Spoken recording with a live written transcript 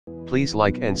Please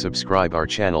like and subscribe our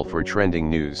channel for trending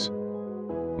news.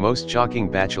 Most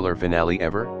shocking Bachelor finale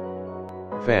ever?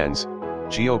 Fans,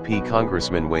 GOP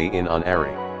congressman weigh in on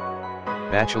Arie.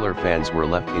 Bachelor fans were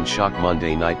left in shock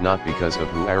Monday night not because of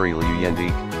who Arie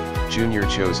Jr.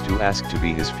 chose to ask to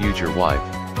be his future wife,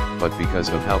 but because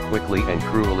of how quickly and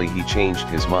cruelly he changed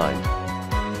his mind.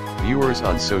 Viewers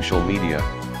on social media,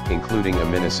 including a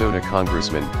Minnesota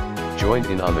congressman, joined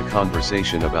in on the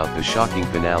conversation about the shocking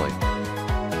finale.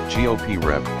 GOP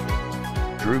Rep.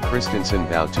 Drew Christensen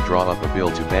vowed to draw up a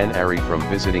bill to ban Arie from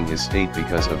visiting his state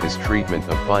because of his treatment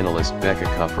of finalist Becca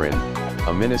Kufrin,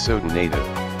 a Minnesota native.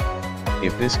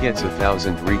 If this gets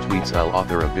 1,000 retweets, I'll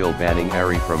author a bill banning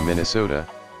Arie from Minnesota,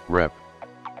 Rep.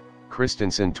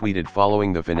 Christensen tweeted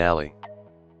following the finale.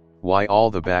 Why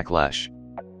all the backlash?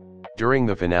 During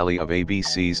the finale of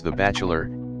ABC's The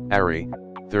Bachelor, Arie,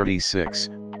 36,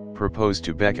 proposed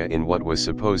to Becca in what was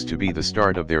supposed to be the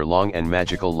start of their long and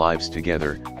magical lives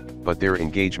together, but their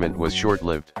engagement was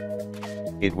short-lived.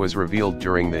 It was revealed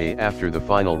during the After the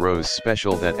Final Rose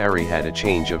special that Arie had a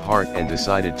change of heart and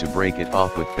decided to break it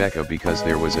off with Becca because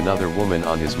there was another woman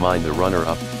on his mind, the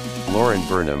runner-up, Lauren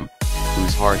Burnham,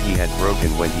 whose heart he had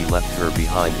broken when he left her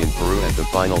behind in Peru at the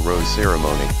final rose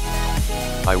ceremony.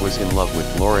 I was in love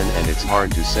with Lauren and it's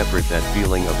hard to separate that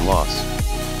feeling of loss.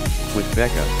 With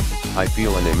Becca, I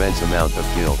feel an immense amount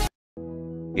of guilt.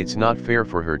 It's not fair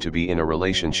for her to be in a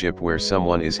relationship where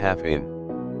someone is half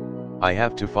in. I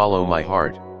have to follow my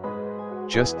heart.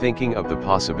 Just thinking of the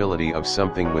possibility of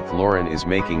something with Lauren is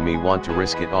making me want to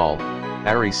risk it all,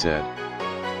 Arie said.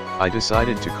 I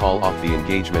decided to call off the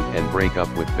engagement and break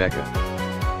up with Becca.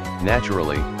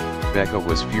 Naturally, Becca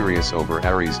was furious over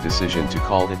Arie's decision to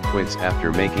call it quits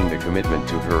after making the commitment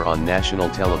to her on national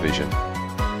television.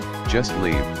 Just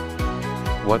leave.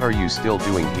 What are you still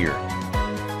doing here?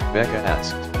 Becca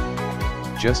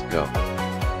asked. Just go.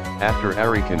 After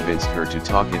Arie convinced her to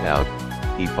talk it out,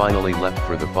 he finally left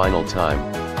for the final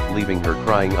time, leaving her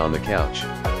crying on the couch.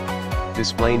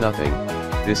 Display nothing,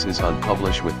 this is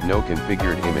unpublished with no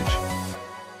configured image.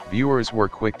 Viewers were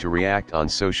quick to react on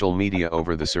social media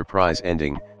over the surprise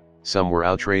ending. Some were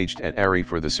outraged at Arie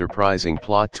for the surprising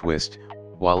plot twist,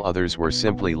 while others were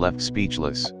simply left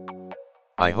speechless.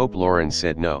 I hope Lauren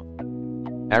said no.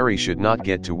 Arie should not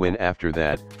get to win after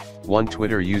that, one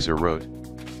Twitter user wrote.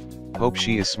 Hope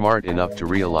she is smart enough to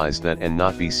realize that and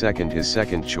not be his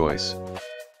second choice.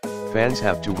 Fans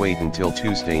have to wait until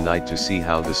Tuesday night to see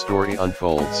how the story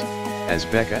unfolds, as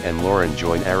Becca and Lauren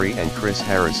join Arie and Chris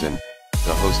Harrison,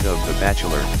 the host of The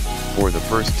Bachelor, for the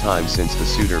first time since the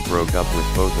suitor broke up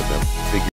with both of them.